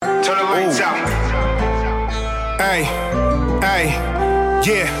Ay, ay,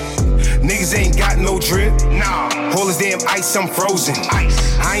 yeah. Niggas ain't got no drip. Nah. All this damn ice, I'm frozen.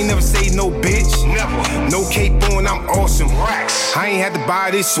 Ice. I ain't never say no bitch. Never. No cape on, I'm awesome. Racks. I ain't had to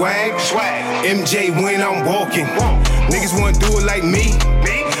buy this swag. MJ when I'm walking. Niggas wanna do it like me.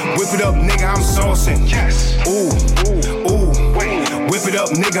 Whip it up, nigga, I'm saucing. Yes. Ooh, ooh, ooh. Wait. Whip it up,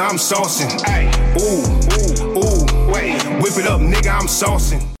 nigga, I'm saucing. Ay. Ooh, ooh, ooh. Wait. Whip it up, nigga, I'm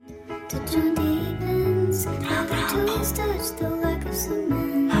saucing.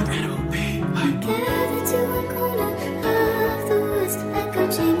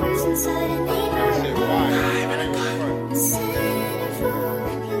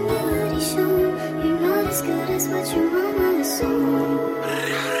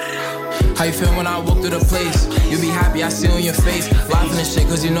 How you feel when I walk through the place? You be happy, I see on your face. Laughing and shit,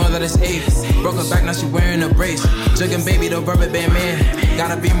 cause you know that it's eight. Broke her back, now she wearing a brace. Jugging baby, the rubber band man.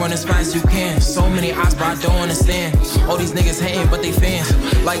 Gotta be more as fast as you can. So many eyes, but I don't understand. All these niggas hating, but they fans.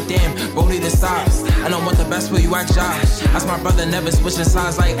 Like damn, bro, need to stop. I don't want the best for you, act shy. That's my brother, never switching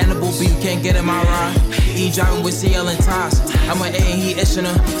sides. Like Annabelle B, you can't get in my ride. E driving with CL and ties. I'm an A and he itching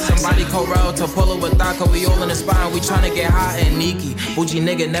her. Somebody call Raul to pull her with Daco. We all in the spine, we tryna get hot and Nikki. Bougie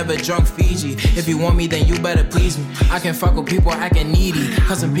nigga, never drunk Fiji. If you want me, then you better please me. I can fuck with people acting needy.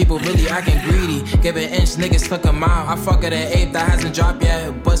 Cause some people really acting greedy. Give an inch, niggas took a mile. I fuck at an ape that hasn't dropped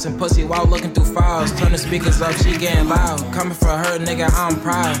yet. Bustin' pussy while looking through files. Turn the speakers up, she getting loud. Coming for her, nigga, I'm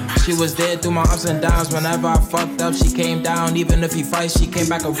proud. She was there through my ups and downs. Whenever I fucked up, she came down. Even if he fights, she came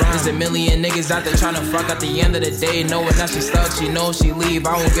back around. There's a million niggas out there tryna fuck. At the end of the day, knowing that she stuck, she knows she leave.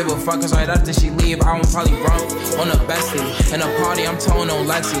 I won't give a fuck, cause right after she leave, I won't probably run on the bestie. In a party, I'm towing on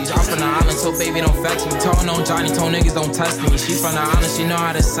Lexi's. I'm from the island, so baby, don't vex me. Towing on Johnny, told niggas don't test me. She from the island, she know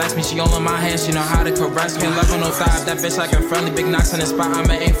how to sex me. She all in my hand, she know how to caress me. Love on no thigh, that bitch like a friendly. Big knocks in the spot,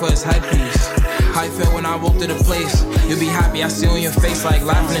 I'ma aim for his headpiece. How you feel when I walk through the place? You be happy, I see on your face, like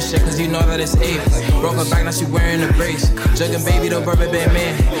laughing and shit, cause you know that it's eight. Broke her back, now she wearing a brace. Jugging baby, the rubber band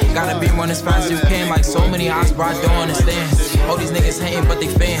man. Gotta be running as fast as you can, like so many eyes, but I don't understand. All these niggas hating, but they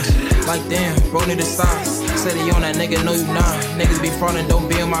fans. Like damn, bro need to stop. Say they on that nigga, no you not. Niggas be frontin', don't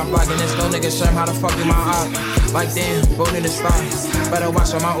be on my block, and there's no nigga show him how to fuck in my eye. Like damn, bro need to stop. Better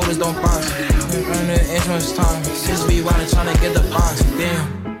watch on my orders don't box. Earn the insurance time. Just be wildin' tryna get the box.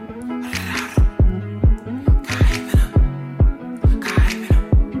 Damn.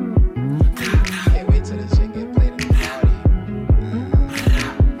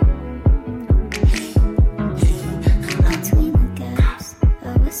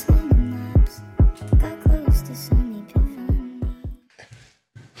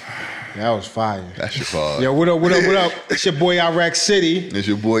 That was fire. That's your fire. Yo, what up, what up, what up? It's your boy Iraq City. It's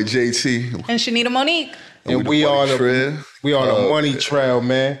your boy JT. And Shanita Monique. And we are the money trail,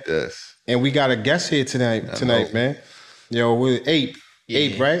 man. Yes. And we got a guest here tonight, man. Yo, we're Ape. Yeah,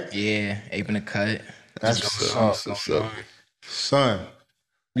 Ape, right? Yeah, Ape in the cut. That's what's up. Son,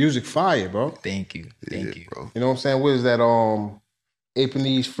 music fire, bro. Thank you. Thank you. Bro. You know what I'm saying? What is that,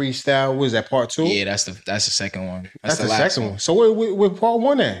 APENYC freestyle? What is that, part 2? Yeah, that's the second one. That's the last second one. So where part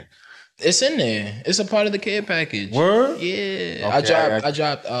 1 at? It's in there. It's a part of the care package. Word? Yeah. Okay, I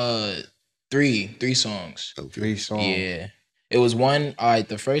dropped three songs. 3 songs. Yeah. It was one, all right,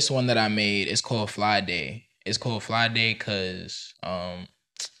 the first one that I made is called Fly Day. It's called Fly Day because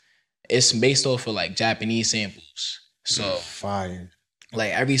it's based off of like Japanese samples. So fire.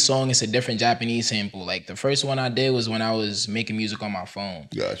 Like every song is a different Japanese sample. Like the first one I did was when I was making music on my phone.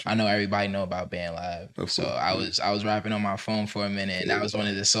 Gotcha. I know everybody know about Band Live. So I was rapping on my phone for a minute, and that was one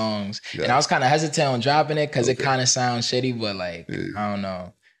of the songs. Gotcha. And I was kind of hesitant on dropping it because it kind of sounds shitty, but like I don't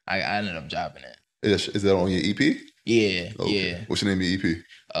know. I ended up dropping it. Is that on your EP? Yeah, okay. yeah. What's the name of your EP?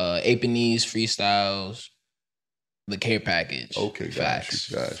 APENYC Freestyles, the care package. Okay, Facts.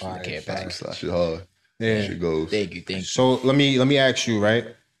 Gotcha. The care package. That shit hard. Yeah. Shit goes. Thank you. So let me ask you, right?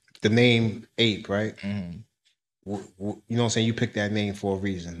 The name Ape, right? Mm-hmm. You know what I'm saying? You picked that name for a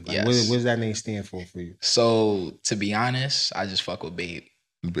reason. Like, yes. What does that name stand for you? So to be honest, I just fuck with Babe.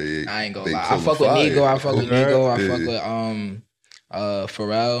 I ain't gonna lie. I fuck with Nigo. I fuck with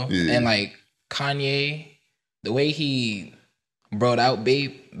Pharrell. Yeah. And like Kanye, the way he brought out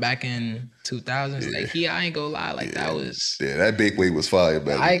Babe back in 2000s, like I ain't gonna lie, like that was that Babe wave was fire,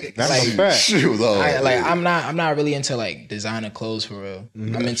 baby. That's like, a fact. Shit was all I'm not really into like designer clothes for real.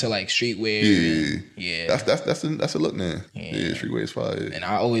 Mm-hmm. I'm into like streetwear. Yeah. That's a look now. Yeah, streetwear is fire. And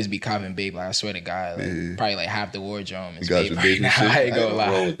I always be copping Babe. Like I swear to God, like probably like half the wardrobe is got Babe your right now. I ain't gonna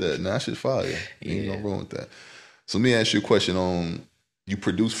lie. Wrong with that. Nah, that shit's fire. Ain't no wrong with that. So let me ask you a question. You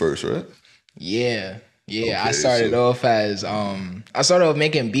produce first, right? Yeah. Yeah, okay, I started off as I started off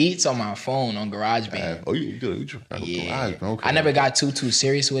making beats on my phone on GarageBand. You yeah. Okay, I never got too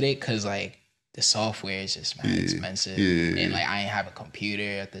serious with it because like the software is just expensive, and like I ain't have a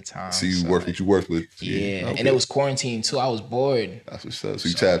computer at the time. So you work with. Yeah, okay. And it was quarantine too. I was bored. That's what's up. So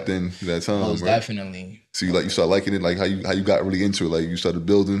you tapped in that time, most right? Definitely. So you start liking it, like how you got really into it, like you started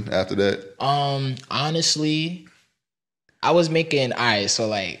building after that. Honestly, I was making so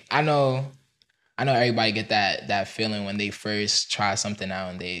like I know everybody get that feeling when they first try something out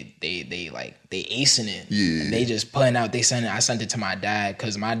and they acing it. Yeah. And they just putting out. I sent it to my dad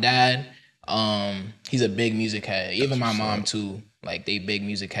because my dad, he's a big music head. Even my mom too. Like they big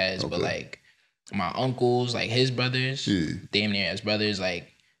music heads, but like my uncles, like his brothers, damn near his brothers, like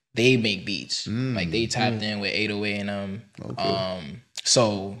they make beats. Like they tapped in with 808 and them. Okay.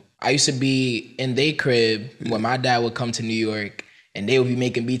 So I used to be in their crib when my dad would come to New York. And they would be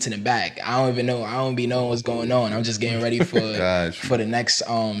making beats in the back. I don't be knowing what's going on. I'm just getting ready for the next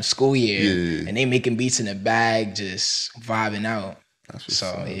school year. Yeah. And they making beats in the bag, just vibing out. That's what's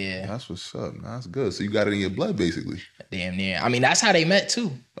up. Yeah. That's what's up. That's good. So you got it in your blood, basically. Damn near. I mean, that's how they met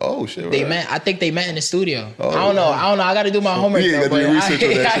too. Oh shit. They met. I think they met in the studio. I don't know. I got to do my homework. Yeah, though,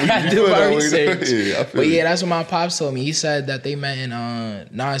 I got to do my research. But yeah, that's what my pops told me. He said that they met in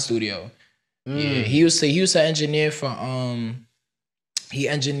Nas studio. Yeah, he used to engineer for He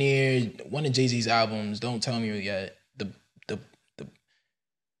engineered one of JAYZ's albums. Don't tell me yet.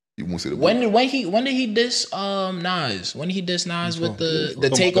 You want to say the when did he diss Nas? When did he diss Nas with the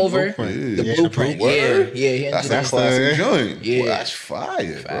takeover? The blueprint. Yeah. That's a classic joint. Yeah, well, that's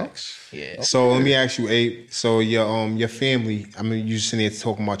fire, facts. Bro. Yeah. Okay. So let me ask you, Ape. So your family. I mean, you sitting there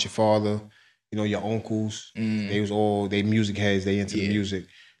talking about your father. You know, your uncles. They music heads. They into the music.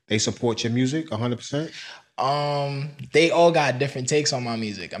 They support your music 100%. They all got different takes on my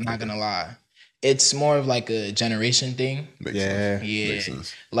music. I'm not gonna lie. It's more of like a generation thing. Makes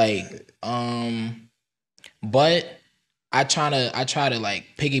sense. Like, but I try to like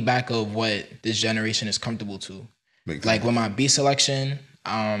piggyback of what this generation is comfortable to. Makes like sense. With my beat selection,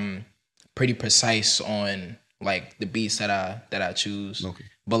 pretty precise on like the beats that I choose. Okay.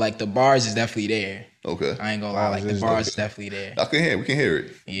 But like the bars is definitely there. Okay. I ain't gonna lie, like the bars is definitely there. We can hear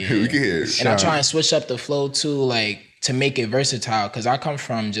it. Yeah. We can hear it. And I try and switch up the flow too, like to make it versatile, because I come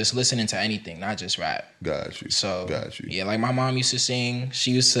from just listening to anything, not just rap. Got you. So yeah, like my mom used to sing.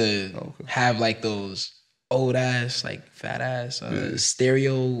 She used to have like those old ass, like fat ass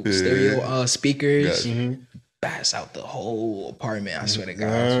stereo speakers. Bass out the whole apartment, I swear to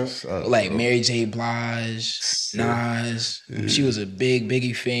God. Like Mary J. Blige, Nas. She was a big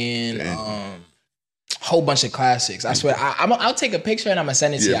Biggie fan. Whole bunch of classics. I swear, I'll take a picture and I'm gonna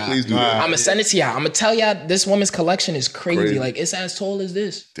send it to y'all. Please do that. I'm gonna send it to y'all. I'm gonna tell y'all this woman's collection is crazy. Like it's as tall as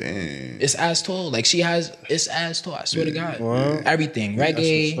this. Damn. It's as tall. Like it's as tall. I swear to God. Wow. Everything.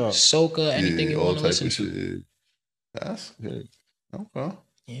 Reggae, soca, anything you want to listen to. That's good. Okay.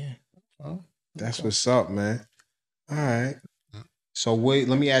 Yeah. That's what's up, man. All right. So wait,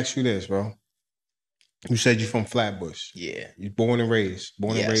 let me ask you this, bro. You said you're from FLATBUSH. Yeah. You're born and raised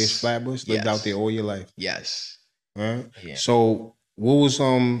FLATBUSH. Lived out there all your life. Yes. Right? Yeah. So what was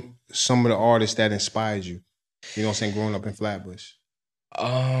some of the artists that inspired you? You know what I'm saying? Growing up in FLATBUSH.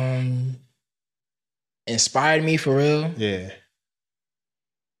 Inspired me for real? Yeah.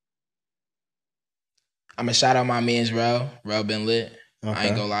 I'm gonna shout out my man's Rel been lit. Okay. I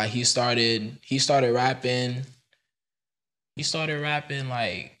ain't gonna lie. He started rapping. He started rapping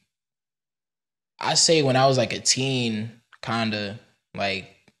like, I say when I was like a teen, kinda like,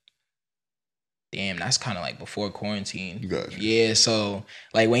 damn, that's kind of like before quarantine. Gotcha. Yeah, so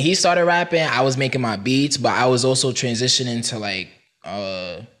like when he started rapping, I was making my beats, but I was also transitioning to like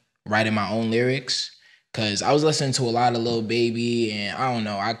writing my own lyrics. Cause I was listening to a lot of Lil Baby, and I don't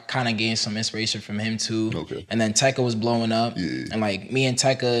know, I kind of gained some inspiration from him too. Okay. And then Tekka was blowing up, and like me and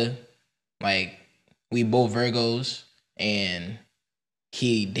Tekka, like we both Virgos, and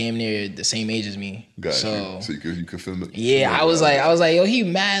he damn near the same age as me. So you could feel it. Yeah, I was like, yo, he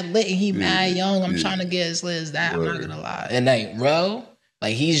mad lit and he mad young. I'm trying to get as lit as that. I'm not gonna lie. And like Ro,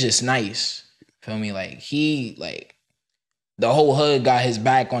 like he's just nice. Feel me? Like he like. The whole hood got his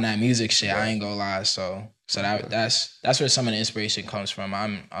back on that music shit. I ain't gonna lie. So that's where some of the inspiration comes from.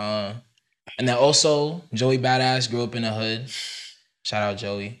 And then also Joey Badass grew up in the hood. Shout out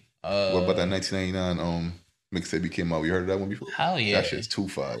Joey. What about that 1999 mixtape came out? You heard of that one before? Hell yeah. That shit's too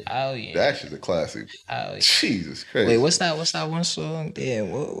fire. Hell yeah. That shit's a classic. Hell yeah. Jesus Christ. Wait, what's that one song?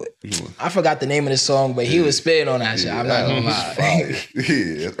 Damn, what? I forgot the name of the song, but he was spitting on that shit. I'm not gonna lie.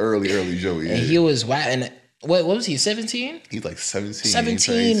 Yeah, early Joey. And he was whack. And What was he? 17? He's like 17.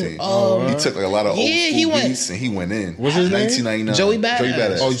 17. He took like a lot of old school beats and he went in. What's his name? 1999. Joey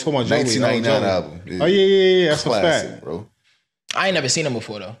Badass. Oh, you talking about Joey? 1999 album. Oh yeah. That's classic, a fact, bro. I ain't never seen him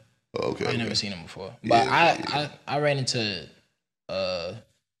before though. Oh, okay. I ain't never seen him before. But I ran into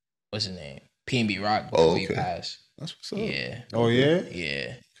what's his name? P&B Rock before he passed. That's what's up. Yeah. Oh yeah.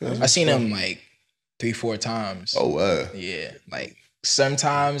 Yeah. I seen him like 3-4 times. Oh wow. Yeah. Like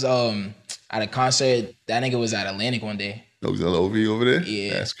sometimes at a concert, that nigga was at Atlantic one day. Oh, he's over there?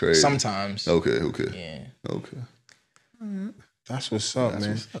 Yeah. That's crazy. Sometimes. Okay. Yeah. Okay. That's what's up,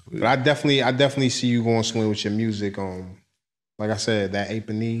 man. But I definitely see you going swing with your music. Like I said, that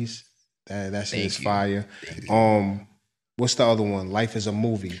APENYC, that shit is fire. What's the other one? Life is a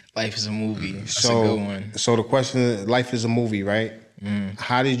Movie. Life is a Movie. That's a good one. So the question is, Life is a Movie, right?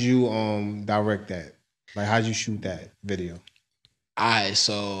 How did you direct that? Like, how did you shoot that video?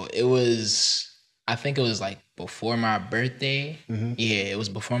 So it was, I think it was like before my birthday. Yeah, it was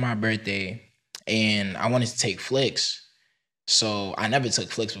before my birthday. And I wanted to take flicks. So I never took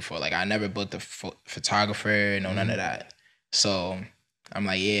flicks before. Like, I never booked a photographer, none of that. So I'm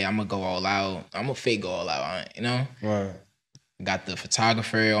like, yeah, I'm going to go all out. I'm going to fake go all out, you know? Right. Got the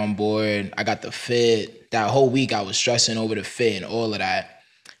photographer on board. I got the fit. That whole week I was stressing over the fit and all of that.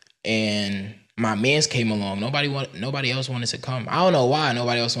 And my mans came along. Nobody else wanted to come. I don't know why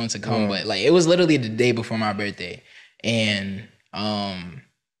nobody else wanted to come, but like it was literally the day before my birthday. And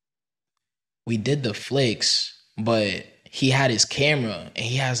we did the flicks, but he had his camera and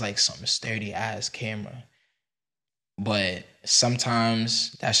he has like some sturdy ass camera. But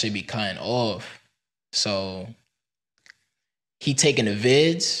sometimes that should be cutting off. So he taking the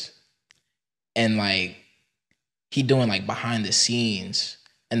vids and like he doing like behind the scenes,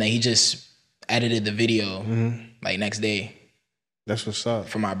 and then he just edited the video like next day. That's what's up.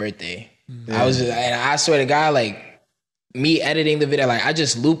 For my birthday. Yeah. I swear to God, like me editing the video, like I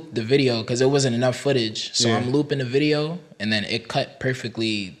just looped the video because there wasn't enough footage. So I'm looping the video and then it cut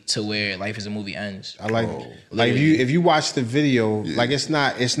perfectly to where Life is a Movie ends. I like like if you watch the video, like it's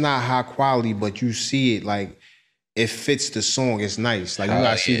not high quality, but you see it like it fits the song. It's nice. Like you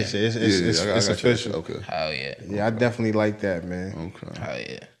gotta see this. It's official. Okay. Hell yeah. Yeah, I definitely like that, man. Okay. Hell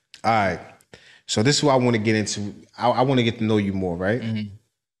yeah. All right. So this is what I want to get into. I want to get to know you more, right?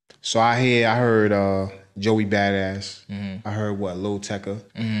 So I heard Joey Badass. I heard Lil Tecca.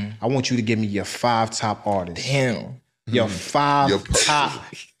 I want you to give me your 5 top artists. Damn. Your 5 top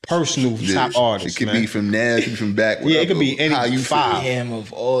personal top artists. It could be from now, it could be from back. Yeah, it could be any 5. Damn,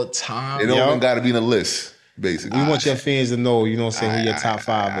 of all time. It don't even got to be in a list, basically. We want your fans to know, you know what I'm saying, who your top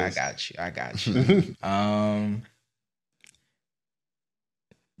 5 is. I got you.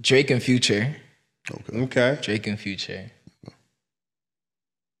 Drake and Future. Okay. Drake and Future.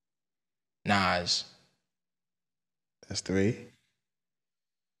 Nas. That's 3.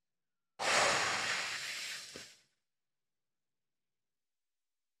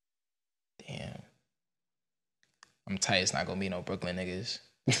 Damn. I'm tight. It's not gonna be no Brooklyn niggas.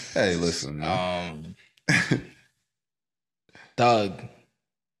 Hey, listen, man. Thug.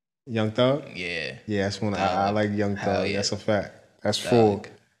 Young Thug? Yeah. Yeah, that's one. I like Young Thug. Yeah. That's a fact. That's Thug.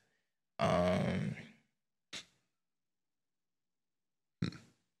 4.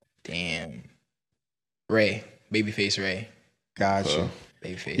 Damn. Ray. Babyface Ray. Gotcha.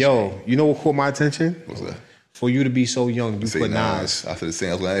 Babyface Yo, Ray. you know what caught my attention? What's that? For you to be so young, you put Nas. I was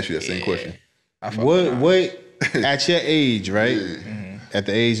going to ask you that same question. What at your age, right? At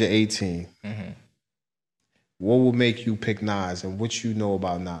the age of 18, what would make you pick Nas, and what you know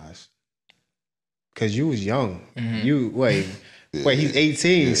about Nas? Because you was young. You wait, he's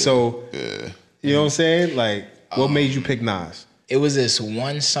 18, so you know what I'm saying? Like, what made you pick Nas? It was this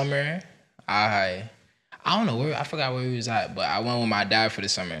one summer. I don't know where, I forgot where we was at, but I went with my dad for the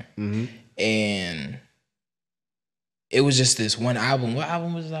summer, and it was just this one album. What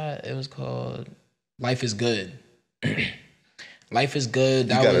album was that? It was called Life is Good. Life is Good.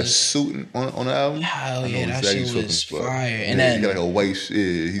 That you got was a suit on the album? Hell yeah, that shit was fire. And then he got like a white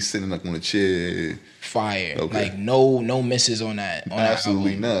he's sitting like on a chair. Fire. Okay. Like no misses on that.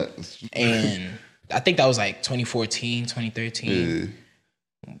 Absolutely that album. Not. And I think that was like 2014, 2013.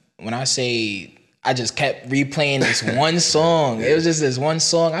 Yeah. When I say I just kept replaying this one song. It was just this one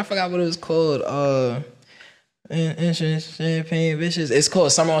song. I forgot what it was called. Champagne Vicious. It's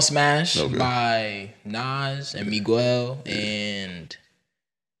called Summer on Smash by Nas and Miguel and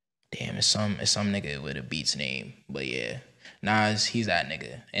damn, it's some nigga with a Beats name. But yeah, Nas, he's that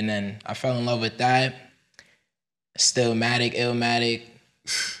nigga. And then I fell in love with that. Stillmatic, Illmatic,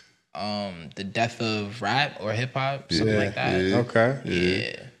 The Death of Rap or Hip Hop, something like that. Okay.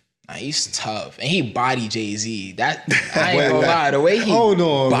 Yeah. He's tough, and he bodied JAYZ. That I ain't gonna lie, the way he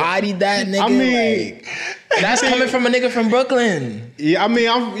bodied that nigga. I mean, like, that's coming from a nigga from Brooklyn. Yeah, I mean,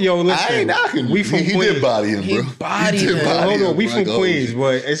 listen. I ain't knocking. We from he Queens. did body him, bro. He bodied him. Hold on, we from Queens,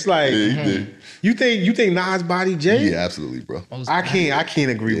 but it's like you think Nas bodied Jay? Yeah, absolutely, bro. I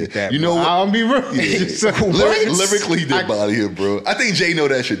can't agree with that. You know what? I'll be real. Lyrically, he did body him, bro. I think Jay know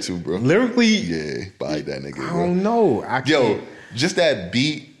that shit too, bro. Lyrically, yeah, body that nigga. I bro. don't know. Yo, just that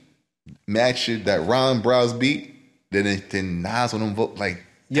beat. Match it, that Ron Browse beat, then Nas on them vote like.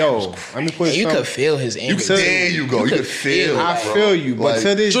 Yo, let me put you could feel his anger. There you go. You could feel. I feel you, but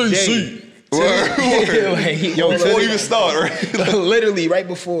to this day, yo, before even start, right? Literally right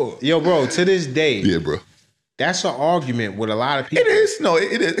before. Yo, bro, to this day, yeah, bro. That's an argument with a lot of people. It is. No,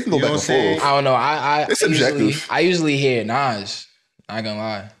 it is. It can go back and forth. I don't know. It's subjective. I usually hear Nas. I ain't gonna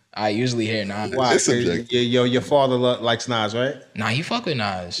lie. I usually hear Nas. Why? It's subjective. Your father likes Nas, right? Nah, he fuck with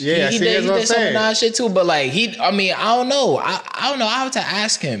Nas. Yeah, he did some Nas shit too. But like I don't know. I don't know. I have to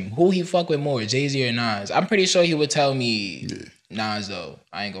ask him who he fuck with more, JAYZ or Nas. I'm pretty sure he would tell me Nas though.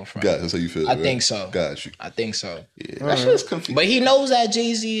 I ain't gonna front. Got that's how you feel. I think so. Got you. I think so. Yeah, that shit's confusing. But he knows that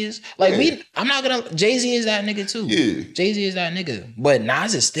JAYZ is like I'm not gonna. JAYZ is that nigga too. Yeah, JAYZ is that nigga. But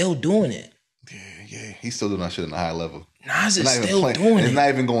Nas is still doing it. Yeah. He's still doing that shit on a high level. Nas is still doing it. It's not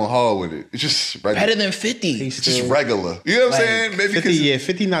even going hard with it. It's just regular. Better than 50. It's just regular. You know what I'm saying? Maybe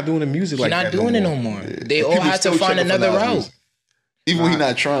 50 not doing the music like that. He's not doing it no more. Yeah. They all had to find another route. Even when he's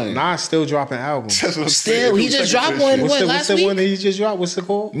not trying. Nas still dropping albums. Still, he just dropped one. What's the one that he just dropped? What's it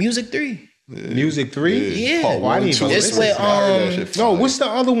called? Music 3. Yeah. Music 3? Yeah. Oh, I didn't even It's with no, what's the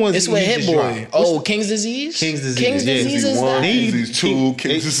other ones? It's with Hit Boy. Oh, King's Disease? King's Disease is that? King's 2,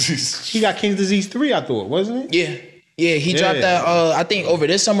 King's Disease. He got King's Disease 3, I thought, wasn't it? Yeah. Yeah, he dropped that, I think, over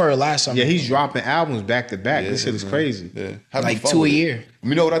this summer or last summer. Yeah, he's dropping albums back to back. This shit is crazy. Yeah. Like 2 a year.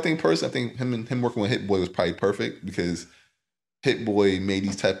 You know what I think personally? I think him working with Hit Boy was probably perfect because Hit Boy made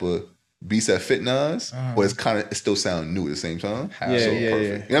these type of beats that fit Nas, but it still sound new at the same time. Yeah. You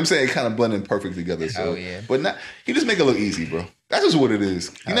know what I'm saying? It kind of blending perfect together. So, yeah. But not, he just make it look easy, bro. That's just what it is.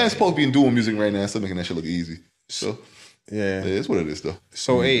 He's not supposed to be doing music right now, still making that shit look easy. So, yeah, it's what it is, though.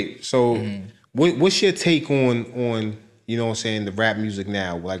 So, what's your take on you know what I'm saying, the rap music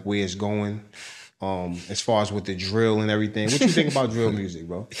now, like where it's going, as far as with the drill and everything? What you think about drill music,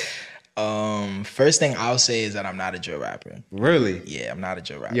 bro? First thing I'll say is that I'm not a drill rapper. Really? Yeah, I'm not a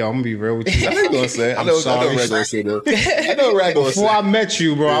drill rapper. Yo, I'm gonna be real with you. I know gonna say. I know Rag gonna say though. I know Rag gonna say. Before I met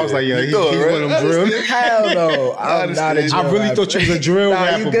you, bro, I was like, yo, he's one of them drill. Hell no, I'm not a drill rapper. I really thought you was a drill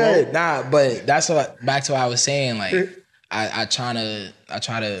rapper, you good. bro. Nah, but that's back to what I was saying. Like, I try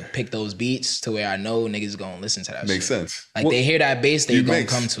to pick those beats to where I know niggas gonna listen to that. Makes sense. Like they hear that bass, they gonna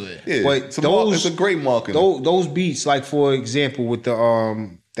come to it. Yeah, but it's a great marketing. Those beats, like for example, with the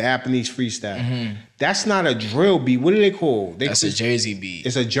APENYC freestyle, that's not a drill beat. What do they call? That's a Jersey beat.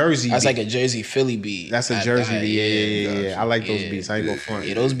 It's a Jersey. That's beat. like a Jersey Philly beat. That's a Jersey beat. Yeah. I like those beats. I ain't go front.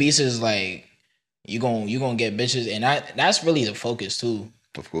 Yeah, those beats is like you gonna get bitches, and that's really the focus too.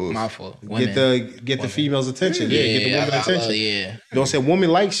 Of course. My fault. Get the females' attention. Yeah, get the women's attention. Yeah. You know what I'm saying? Women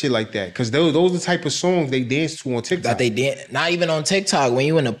like shit like that. Because those are the type of songs they dance to on TikTok. That they dance, not even on TikTok. When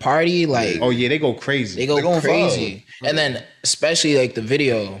you in a party, like oh yeah, they go crazy. They go crazy. And then especially like the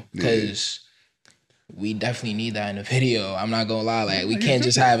video, because we definitely need that in the video. I'm not gonna lie, like we can't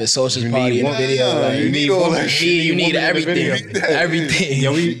just have a social party in the video. Like, you need all that shit. You need everything. Everything.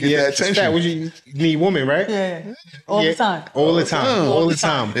 Yeah, we get that attention. You need women, right? Yeah. All the time. All the time. All the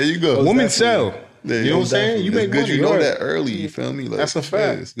time. There you go. Women sell. Yeah, you know what I'm saying? You make good. money. You know that early. You feel me? Like, that's a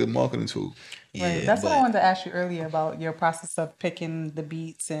fact. It's a good marketing tool. Right. Yeah, That's what I wanted to ask you earlier about your process of picking the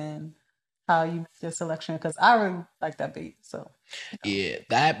beats and how you make your selection, because I really like that beat. So yeah,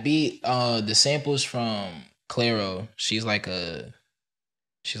 that beat, the samples from Clairo, she's like a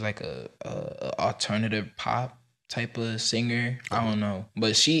alternative pop type of singer. I don't know,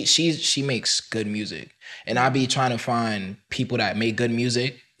 but she makes good music, and I be trying to find people that make good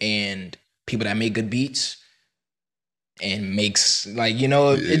music and people that make good beats, and makes like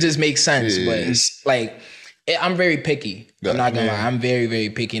it just makes sense. But it's like I'm very picky. I'm not gonna lie, I'm very very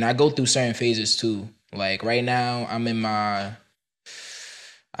picky, and I go through certain phases too. Like right now,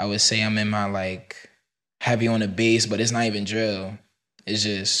 I would say I'm in my like heavy on the bass, but it's not even drill. It's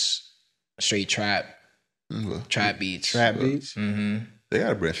just straight trap. Trap beats. Trap beats? Mm-hmm. They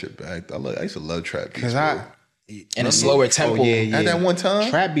gotta bring shit back. I used to love trap beats. And a slower tempo. At that one time?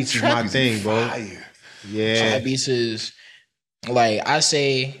 Trap beats is my thing, bro. Yeah. Trap beats is like I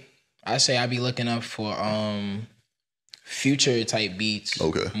say I be looking up for Future type beats.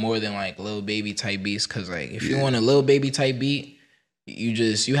 Okay. More than like Lil Baby type beats. Cause like if you want a Lil Baby type beat,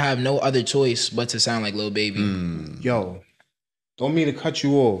 You have no other choice but to sound like Lil Baby. Yo, don't mean to cut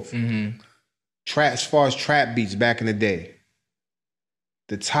you off. Trap, as far as trap beats back in the day,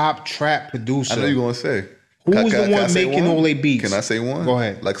 the top trap producer. I know you're gonna say. Who was the one making all they beats? Can I say one? Go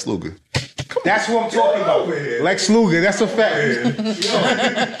ahead. Lex Luger. That's what I'm talking about. Lex Luger. That's a fact.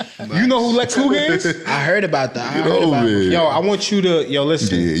 You know who Lex Luger is? I heard about that. Yo, I want you to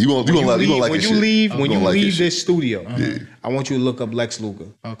listen. Yeah, you gonna like when you leave this studio. I want you to look up Lex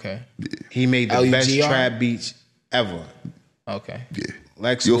Luger. Okay. Yeah. He made the LUGR? best trap beats ever. Okay. Yeah.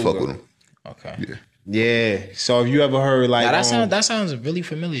 Lex You'll Luger. fuck with him. Okay. Yeah. Yeah. So if you ever heard like that sounds really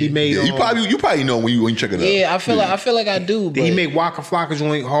familiar. he made Yeah, you probably know when you check it out. Yeah, I feel like I do. But he made Waka Flocka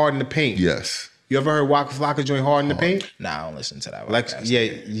joint hard in the paint. Yes. You ever heard Waka Flocka joint hard in the paint? Nah, I don't listen to that. Lex,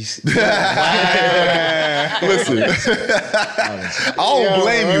 podcast. Listen, I don't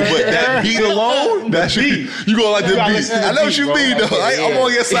blame you, but that beat alone, that shit, you gonna like the beat. I know what you mean, though. I'm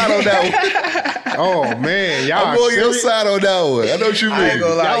on your side on that one. Oh man, y'all I'm on your side on that one. I know what you mean. I ain't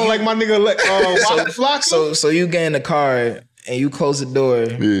gonna lie. Y'all don't like my nigga Waka Flocka? So you get in the car and you close the door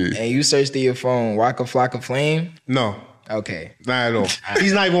and you search through your phone, Waka Flocka Flame. No. Okay. Not at all.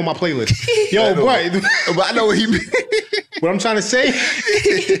 He's not even on my playlist. Yo, boy. But I know what he mean. What I'm trying to say,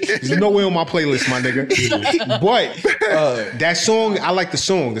 there's nowhere on my playlist, my nigga. But that song, I like the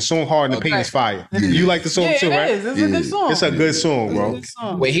song. The song Hard in the Paint is fire. You like the song too, right? It is. It's a good song. It's a good song, bro.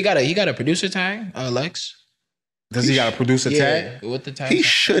 Wait, he got a producer tag, Lex? Does he got a producer tag? With the tag? He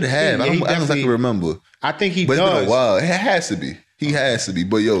should have. Yeah, I don't exactly remember. I think he But does. it's been a while. It has to be. He has to be.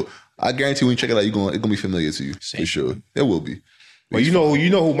 But yo, I guarantee when you check it out, it's gonna be familiar to you. For sure. It will be. Well, you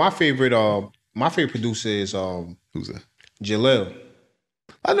know who my favorite producer is Who's that? Jalil.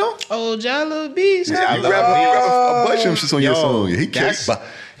 I know. Oh, Jala Beats. Yeah, he rap a bunch of them shits on your song. He he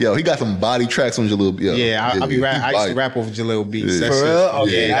got some body tracks on Jalil. Yeah, I used to rap over Jalil Beats. For real?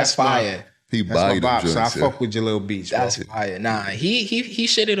 Okay, that's fire. He That's my bodied bop, them so I joints, fuck with Jalil Beats. That's bro. fire. Nah, he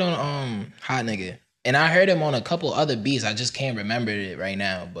shitted on Hot Nigga. And I heard him on a couple other beats. I just can't remember it right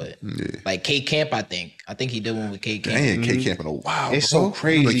now. But like K Camp, I think he did one with K Camp. Man, K Camp in a while. It's bro. so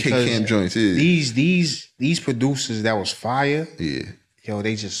crazy K Camp joints. Yeah. These producers that was fire. Yeah. Yo,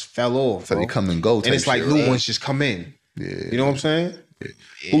 they just fell off. So bro. they come and go. And it's like new ones just come in. Yeah. You know what I'm saying? Yeah.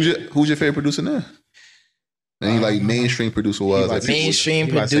 Who's your favorite producer now? Any like mainstream producer was like mainstream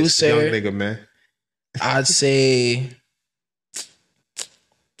Young producer. nigga, man. I'd say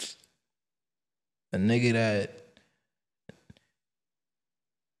a nigga that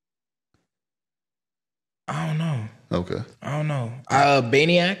I don't know. Okay. I don't know.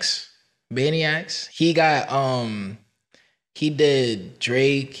 Baniacs. He got he did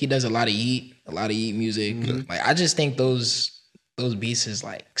Drake. He does a lot of Yeet music. Like I just think those beats is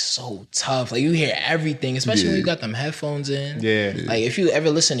like so tough. Like you hear everything, especially when you got them headphones in. Yeah. Like if you ever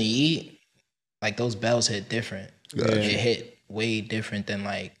listen to Yeet, like those bells hit different. Gotcha. It hit way different than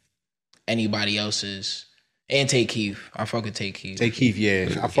like anybody else's. And Take Keith. I fuck with Take Keith. Take Keith,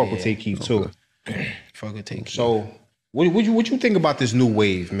 yeah. I fuck with Take Keith too. Fuck with Take Keith. So what you think about this new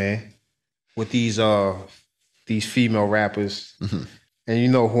wave, man? With these female rappers. And you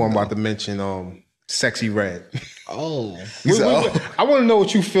know who I'm about to mention, Sexy Red. Oh. I want to know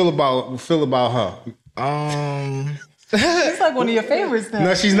what you feel about her. It's like one of your favorites now.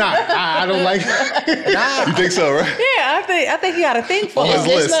 No, she's not. I don't like her. You think so, right? Yeah, I think you got a thing for her. his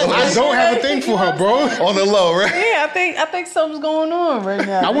list. I don't have a thing for her, bro. On the low, right? Yeah, I think something's going on right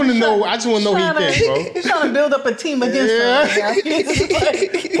now. I want to know. I just want to know who you think, bro. He's trying to build up a team against her.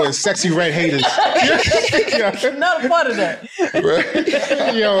 For Sexy Red haters. Not a part of that.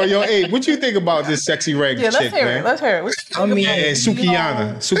 Right? Yo, hey, what you think about this Sexy Red Yeah, chick, man? Let's hear it. I mean, And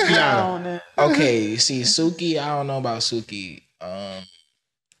Sukiyana. okay, see, Suki, I don't know about Suki. I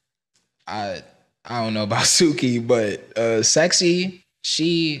don't know about Suki, but Sexy,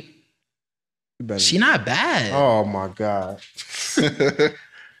 she not bad. Oh my God.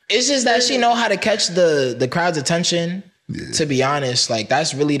 It's just that she know how to catch the crowd's attention. Yeah. To be honest, like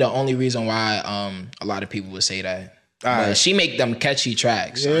that's really the only reason why a lot of people would say that. But she make them catchy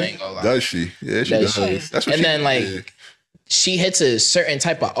tracks. Yeah. I ain't gonna lie. Does she? Yeah, she does. That's what and then like she hits a certain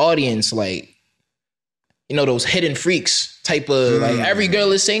type of audience, like you know those hidden freaks type of like every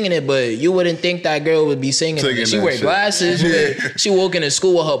girl is singing it, but you wouldn't think that girl would be singing it. She wear glasses. She walk into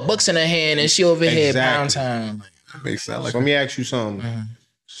school with her books in her hand, and she over here pound time. Makes sense. Like so let me ask you something.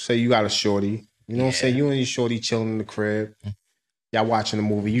 Say you got a shorty. You know what I'm saying? You and your shorty chilling in the crib. Y'all watching the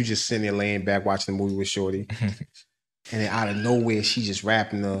movie. You just sitting there laying back watching the movie with shorty. And then out of nowhere, she just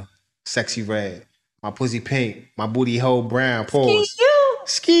rapping the Sexy Red. My pussy pink. My booty hole brown. Pause.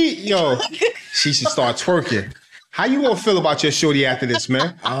 Skeet, yo. She should start twerking. How you gonna feel about your shorty after this,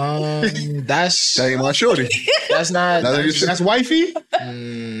 man? That ain't my shorty. That's not. That's wifey?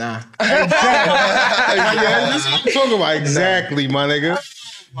 Nah. Yeah, that's what I'm talking about. Exactly, my nigga.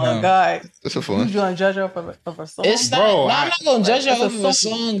 Oh my God. That's a fun. You gonna judge her of a song? It's not. Bro, I'm not gonna judge her over a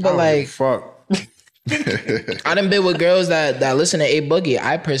song, but like, fuck. I done been with girls that listen to A Boogie.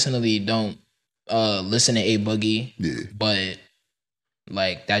 I personally don't listen to A Boogie. Yeah. But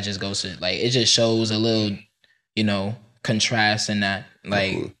like that just goes to like it just shows a little, contrast in that.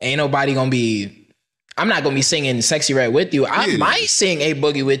 Like ain't nobody gonna be. I'm not gonna be singing "Sexy Red" with you. I might sing A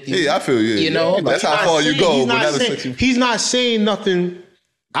Boogie with you. Yeah, I feel you. You know, that's how far you go. He's not saying nothing.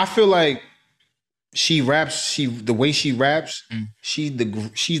 I feel like she raps. The way she raps, she's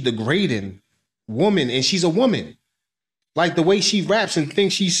degrading woman, and she's a woman. Like the way she raps and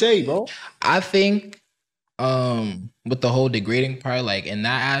things she say, bro. I think with the whole degrading part, like in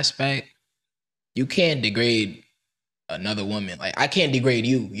that aspect, you can't degrade another woman. Like I can't degrade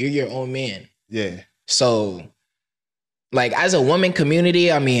you. You're your own man. Yeah. So like as a woman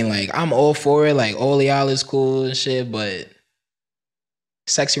community, I mean, like I'm all for it. Like all y'all is cool and shit, but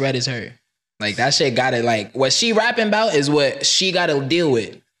Sexy Red is her. Like that shit gotta like what she rapping about is what she gotta deal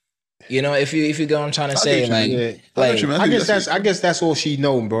with. You know, if you get what I'm trying to say, I guess that's all she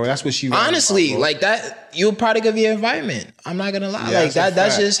know, bro. That's what she honestly about, like that. You're a product of your environment. I'm not gonna lie, like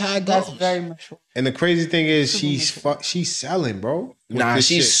that's just how it goes. That's very mature. And the crazy thing is, she's selling, bro. Nah,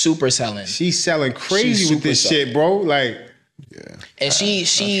 she's super selling. She's selling crazy with this shit, bro. Like, yeah. And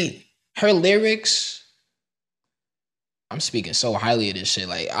she her lyrics. I'm speaking so highly of this shit.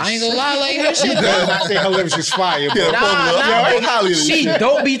 Like I ain't gonna lie, like her shit. I say her lyrics is fire, bro. Nah, she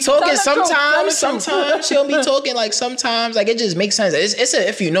don't be talking sometimes. Sometimes she'll be talking like sometimes. Like it just makes sense. It's a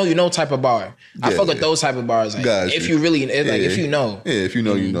if you know type of bar. I fuck with those type of bars. Like if you really if you know. Yeah, if you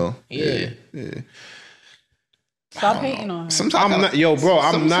know, you know. Yeah. Stop hating on her. Sometimes I'm not hating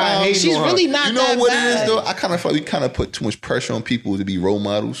on her. She's really not. You know that what bad. it is though? I kind of feel like we kind of put too much pressure on people to be role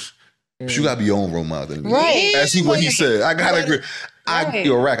models. But you gotta be your own role model. Right. That's what he said. I gotta agree. Right.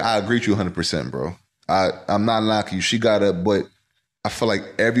 Yo, Rack, I agree with you 100%, bro. I'm not knocking you. She gotta, but I feel like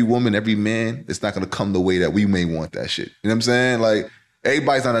every woman, every man, it's not gonna come the way that we may want that shit. You know what I'm saying? Like,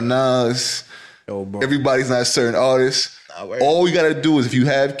 everybody's not a Nas. Everybody's not a certain artist. All you gotta do is if you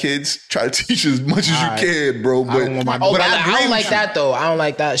have kids, try to teach as much as you can, bro. But I don't like that though. I don't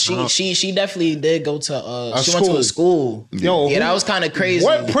like that. She definitely did go to she went to a school. Yo, that was kind of crazy.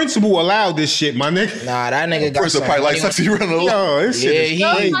 What principal allowed this shit, my nigga? Nah, that nigga got principal probably like Sexy Red. Yo, this shit is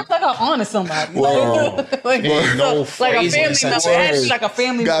No, crazy. it's not like I'm on to somebody. Like a family member. Actually, like a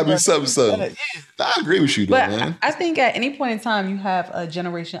family Gotta member. be something. I agree with you though, But man. I think at any point in time, you have a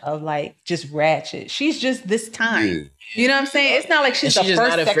generation of like just ratchet. She's just this time. Yeah. You know what I'm saying? It's not like she's And the she's first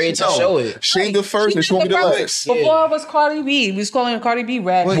just not afraid to section. show it. She ain't the first, and she won't be the last. Before it was Cardi B, we was calling Cardi B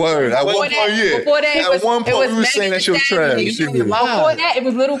ratchet. Word. At one point, yeah. Before that, At one point, we were saying that she was trash. Before that, it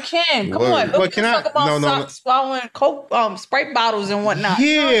was Little Kim. Come on, But can I? talk about swallowing Coke, Sprite bottles and whatnot.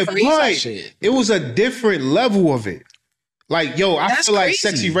 Yeah, Crazy but shit. it was a different level of it. Like, yo, I That's feel like crazy.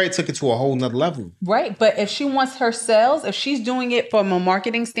 Sexy Red took it to a whole nother level. Right, but if she wants her sales, if she's doing it from a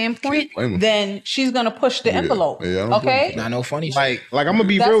marketing standpoint, then she's gonna push the envelope. Yeah, I don't okay, Not no funny shit. Like I'm gonna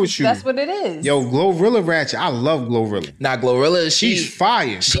be real with you. That's what it is. Yo, Glorilla Ratchet. I love Glorilla. Nah, Glorilla, She's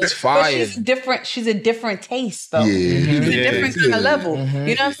fire. She's But fire. she's different. She's a different taste, though. Yeah. She's a Yeah. different kind of level. You know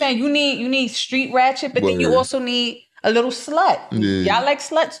what I'm saying? You need street ratchet, but then you Word. also need a little slut. Yeah. Y'all like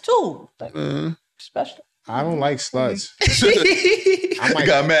sluts too, like, especially. I don't like sluts. I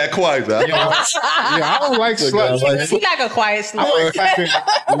got mad quiet. Though. I don't like sluts. She like a quiet slut.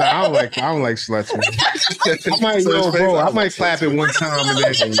 I don't like sluts. Man. I might clap it one time and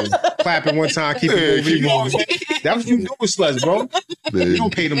then clap it one time, keep it moving. That's what you do with sluts, bro. You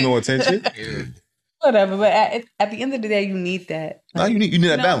don't pay them no attention. Whatever, but at the end of the day, you need that. No, you need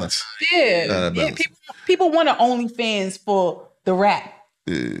that balance. Yeah, that yeah. balance. People want to OnlyFans for the rap.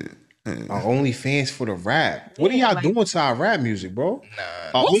 Our OnlyFans for the rap. What are y'all doing to our rap music, bro?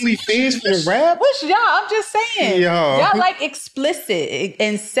 Our OnlyFans for the rap? Which y'all? I'm just saying. Yo. Y'all like explicit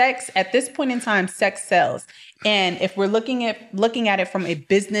and sex. At this point in time, sex sells. And if we're looking at it from a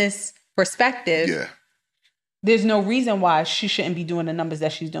business perspective, Yeah. there's no reason why she shouldn't be doing the numbers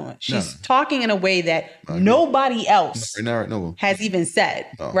that she's doing. She's talking in a way that nobody else No. has even said,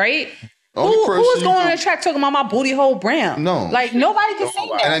 No. right? Only Who person was you going can- on the track talking about my booty hole brown? No. Like nobody can say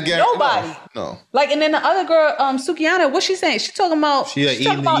that. And again, nobody. No. Like, and then the other girl, Sukiana, what's she saying? She talking about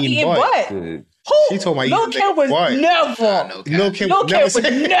eating butt. Who? She talking about Lil' eating Kim was butt. never. Lil' Kim Lil' Kim never was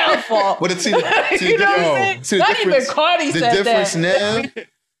said never. But it's You know what I'm saying? Not even Cardi the said difference that. now,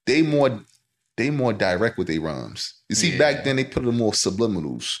 they more they more direct with their rhymes. You see, back then they put it more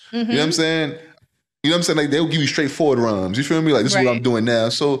subliminals. You know what I'm saying? You know what I'm saying? Like they'll give you straightforward rhymes. You feel me? Like this is what I'm doing now.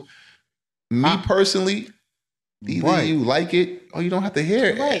 So me personally, either you like it or you don't have to hear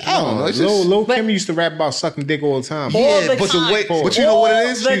it. I don't know. It's just, Lil Kim used to rap about sucking dick all the time. but the way, but you know what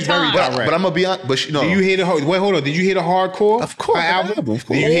it is? She's very direct. But I'm gonna be honest. But you know, do you hear the wait? Hold on. Did you hear the hardcore? Of course, her album. Of course.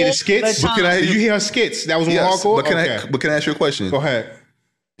 Did you hear the skits? Did you hear her skits? That was on hardcore. But can I ask you a question? Go ahead.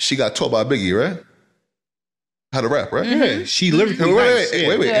 She got taught by Biggie, right? How to rap, right? Yeah, she lyrically wait,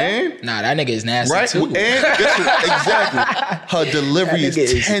 and Nah, that nigga is nasty too. And guess what? Exactly. Her delivery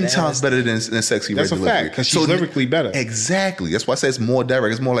is 10 times better than Sexy Red. That's a fact, because she's lyrically better. Exactly. That's why I say it's more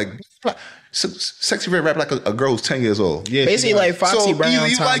direct. It's more like Sexy Red rap like a girl who's 10 years old. Yeah, basically like Foxy Brown. You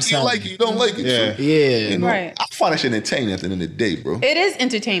like it, you don't like it. Yeah. So, you know, right. I find that shit entertaining at the end of the day, bro. It is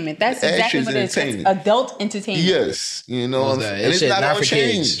entertainment. That's exactly what it is. It's adult entertainment. Yes. You know, and it's not for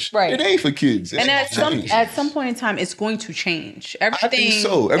kids. Right. It ain't for kids. And at some point in time, it's going to change. Everything. I think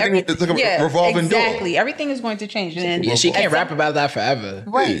so. Everything is like a revolving door. Exactly. Everything is going to change. And she can't rap about that forever.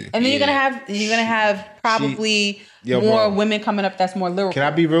 Right. And then you're gonna have probably more women coming up that's more lyrical. Can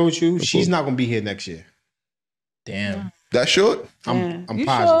I be real with you? She's not gonna be here next year. Damn. That short? I'm You positive.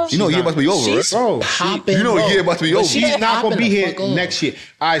 sure? You know you're about to be over, right? Bro, Popping, you know bro. you're about to be over. she's not gonna be here popping the fuck next year.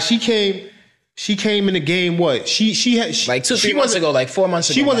 All right, she came in the game. What? She had Like 2-3 months ago, like 4 months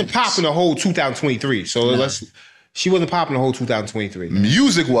ago. She wasn't popping the whole 2023. So she wasn't popping the whole 2023.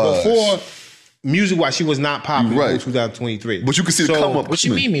 Music wise. Before music wise, she was not popping the whole Right. 2023. But you can see the come up. What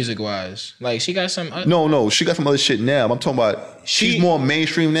you mean music wise? Like she got some. No, she got some other shit now. I'm talking about she's more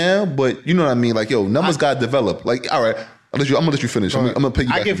mainstream now, but you know what I mean? Like, yo, numbers got developed. Like, all right, I'm gonna let you finish. I'm gonna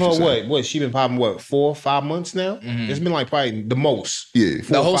piggyback. I give her what? She been popping 4-5 months now? It's been like probably the most. Yeah.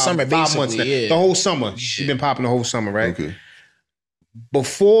 4 The whole 5 summer, 5 months basically, now. yeah. The whole summer. She's been popping the whole summer, right? Okay.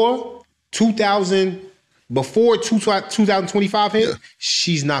 Before 2025 hit,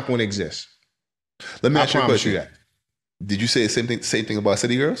 she's not going to exist. Let me I ask you a promise question. you that. Did you say the same thing about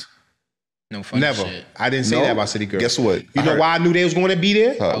City Girls? No funny Never. shit. I didn't say that about City Girls. Guess what? You know why I knew they was going to be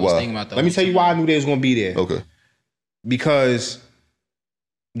there? I was thinking about that. Let me tell you why I knew they was going to be there. Okay. Because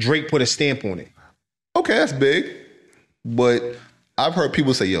Drake put a stamp on it. Okay, that's big. But I've heard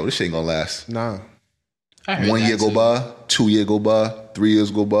people say, yo, this shit ain't gonna last. Nah. 1 year go by, 2 years go by, 3 years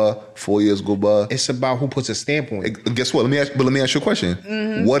go by, 4 years go by. It's about who puts a stamp on it. Guess what? Let me ask you a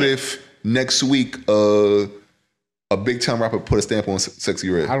question. What if next week a big time rapper put a stamp on Sexy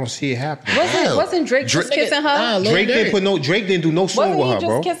Red? I don't see it happening. Wasn't Drake just kissing her? Drake didn't do no song with her, Wasn't he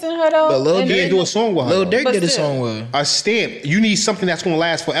bro. just kissing her though? But Lil He didn't do a song with her. Lil Durk But did a still. song with. A stamp. You need something that's going to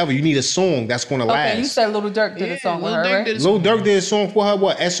last forever. You need a song that's going to last. Okay, you said Lil Durk did a song with her, right? Lil Durk did a song for her,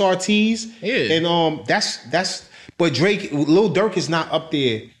 what, SRTs? Yeah. And that's but Lil Durk is not up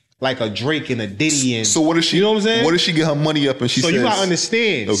there like a Drake and a Diddy and So what is she? You know what I'm saying? What if she get her money up and she So says? you gotta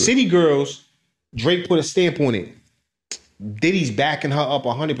understand, Okay. City Girls, Drake put a stamp on it. Diddy's backing her up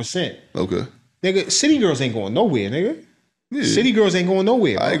 100%. Okay. Nigga, City Girls ain't going nowhere, nigga. Yeah. City Girls ain't going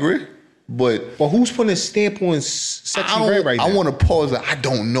nowhere. Bro. I agree. But who's putting a stamp on Sexy Red right now? I want to pause it. I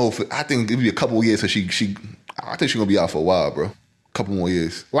don't know if I think it'll be a couple of years. So I think she's gonna be out for a while, bro. A couple more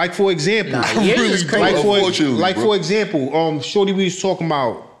years. Like for example, for example, Shorty we was talking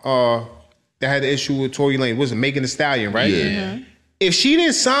about that had the issue with Tory Lanez, was it Megan Thee Stallion, right? Yeah. If she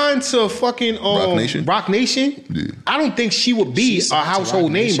didn't sign to fucking Rock Nation? Yeah. I don't think she would be a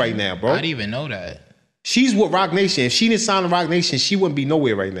household name right now, bro. I didn't even know that. She's with Rock Nation. If she didn't sign to Rock Nation, she wouldn't be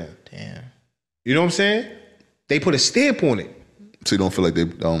nowhere right now. Damn. You know what I'm saying? They put a stamp on it. So you don't feel like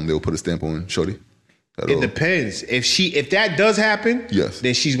they'll put a stamp on Shorty? It depends. If that does happen, yes,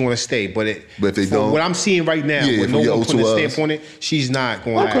 then she's going to stay. But if they don't, what I'm seeing right now, with no one putting a stamp on it, she's not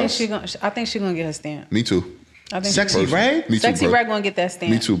going to. I think she's gonna get her stamp. Me too. I think Sexy Red? Me too, Sexy Red gonna get that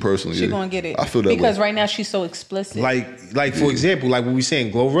stamp. Me too, personally. She's gonna get it. I feel that because way. right now she's so explicit. Like for example, like what we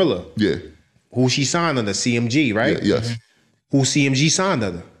saying, Glorilla. Yeah. Who she signed under? CMG, right? Yeah, yes. Who CMG signed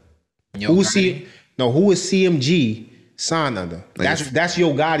under? Who is CMG signed under? That's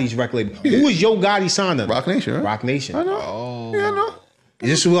Yo Gotti's record label. Yeah. Who is Yo Gotti signed under? Rock Nation, right? Rock Nation. I know. Oh. Yeah, I know.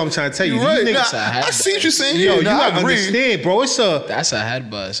 This is what I'm trying to tell you. Right. Niggas, I see what you're saying. Yo, you I gotta agree. understand, bro. That's a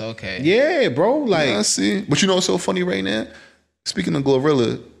head buzz. Okay. Yeah, bro. Like, I see. But you know what's so funny right now? Speaking of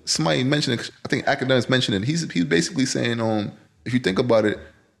Glorilla, somebody mentioned it. I think Academics mentioned it. He's basically saying, if you think about it,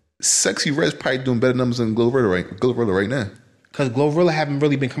 Sexy Red's probably doing better numbers than Glorilla right now. Because Glorilla haven't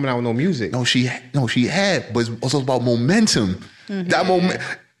really been coming out with no music. No, she had, but it's also about momentum. Mm-hmm. That moment.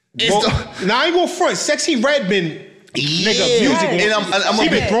 Now I ain't gonna front. Sexy Red been nigga music. And She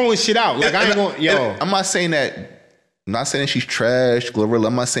been throwing shit out. Like I ain't gonna. Yo, I'm not saying that I'm not saying she's trash, Glorilla.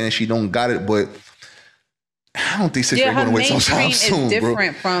 I'm not saying she don't got it, but I don't think she's going away sometime soon, bro.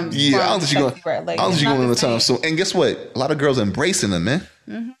 Different from I don't think she's going. Like, I don't think she's going anytime soon. And guess what? A lot of girls embracing them, man.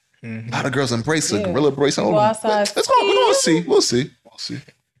 A lot of girls embracing Gorilla embracing. Let's go. We're gonna see. We'll see.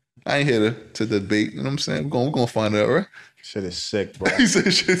 I ain't here to debate. You know what I'm saying? We're gonna find out, right? Shit is sick, bro. He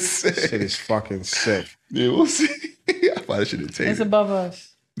said shit's sick. Shit is fucking sick. Yeah, we'll see. I find that shit entertaining. It's above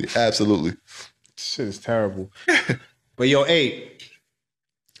us. Yeah, absolutely. Shit is terrible. But yo, hey,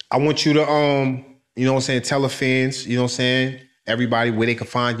 I want you to you know what I'm saying, tell the fans, you know what I'm saying, everybody where they can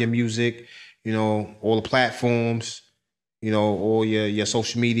find your music, you know, all the platforms, you know, all your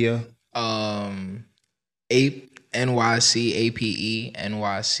social media. Ape NYC APE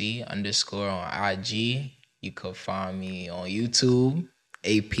NYC _ on IG. You could find me on YouTube.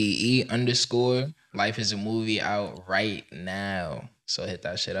 APE _ Life is a Movie out right now. So hit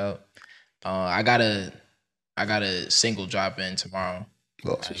that shit up. I got a single dropping tomorrow.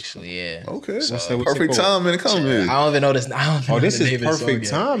 Actually, yeah. Okay. So, perfect timing to come in. I don't even know this. This is perfect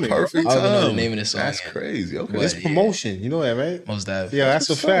timing. Perfect I don't even know the time. name of the song. That's yet. crazy. Okay. This promotion, you know that, right? Most definitely. Yeah, that's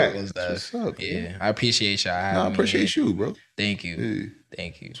a fact. Most What's definitely. up? Yeah, I appreciate y'all. I appreciate you, bro. Thank you. Yeah.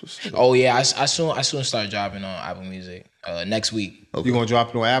 Thank you. Oh yeah, I soon start dropping on Apple Music next week. Okay. You gonna drop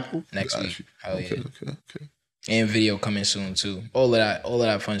it on Apple? Next week. Hell Okay. yeah. And video coming soon too. All of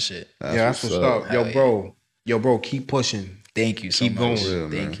that fun shit. That's what's up. Yo, bro, keep pushing. Thank you so Keep much.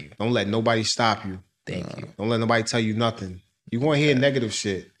 going. Thank you. Don't let nobody stop you. Thank you. Don't let nobody tell you nothing. You gonna hear negative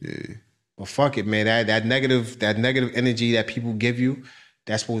shit. Yeah. But fuck it, man. That negative energy that people give you,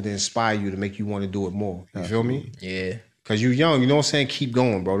 that's supposed to inspire you to make you want to do it more. You feel me? Yeah. Cause you young, you know what I'm saying? Keep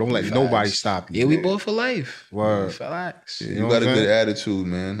going, bro. Don't let nobody stop you. Yeah, we both for life. Word. Relax. Yeah, You you know got a what I'm good saying? attitude,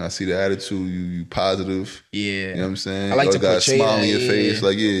 man. I see the attitude. You positive. Yeah. You know what I'm saying? I like you to got a portray smile on that, your yeah. face.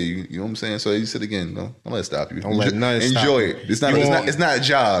 Like, you know what I'm saying? So you said again, don't let it stop you. Don't let nothing stop Enjoy you. it. It's not a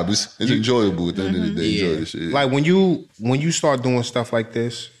job. It's enjoyable at the end of the day. Yeah. Enjoy this shit. Like when you start doing stuff like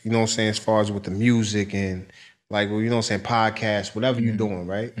this, you know what I'm saying, as far as with the music and like, you know what I'm saying, podcasts, whatever you're doing,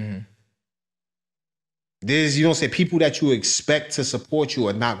 right? There's, you know what I'm saying, people that you expect to support you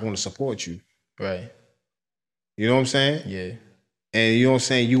are not going to support you. Right. You know what I'm saying? Yeah. And you know what I'm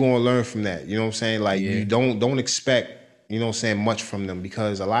saying, you're going to learn from that. You know what I'm saying? Like you don't expect, you know what I'm saying, much from them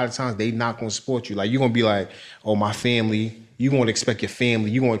because a lot of times they not going to support you. Like you're going to be like, oh, my family. You're going to expect your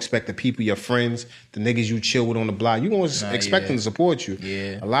family. You're going to expect the people, your friends, the niggas you chill with on the block. You're going to expect them to support you.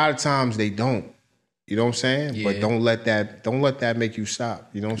 Yeah. A lot of times they don't. You know what I'm saying? Yeah. But don't let that make you stop.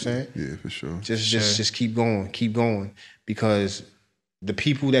 You know what I'm saying? Yeah, for sure. Just keep going because the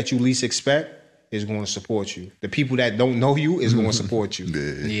people that you least expect is going to support you. The people that don't know you is going to support you.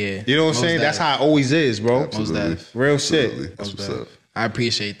 Yeah. You know what I'm saying? That's how it always is, bro. Absolutely. Real shit. Absolutely. That's what's up. I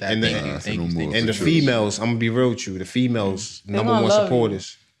appreciate that. And Thank you. And the females, I'm gonna be real with you. The females, number gonna one love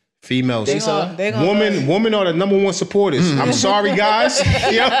supporters. Females, They gonna women are the number one supporters. I'm sorry, guys.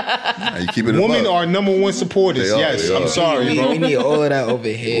 Yeah. Nah, you keep it Women above. are number one supporters. They are, Yes, they I'm are. sorry, bro. We need all of that over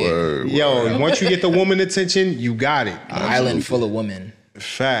here. Word, Yo, word. once you get the woman attention, you got it. An island full of women.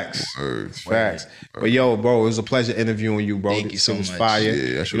 Facts. Word. Facts. But yo, bro, it was a pleasure interviewing you, bro. Thank you so It was much. fire.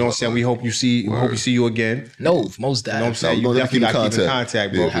 Yeah, that's you know what I'm saying? We hope you see you again. No, most You know what I'm definitely. saying? We're You gonna definitely keep got in to keep in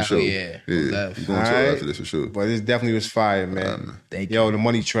contact, bro. Yeah, for sure. yeah. We're going All to right. after this for sure. But it definitely was fire, man. Thank Yo, the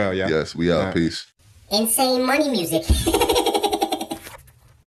money trail, yeah. Yes, we out. Peace. Insane money music.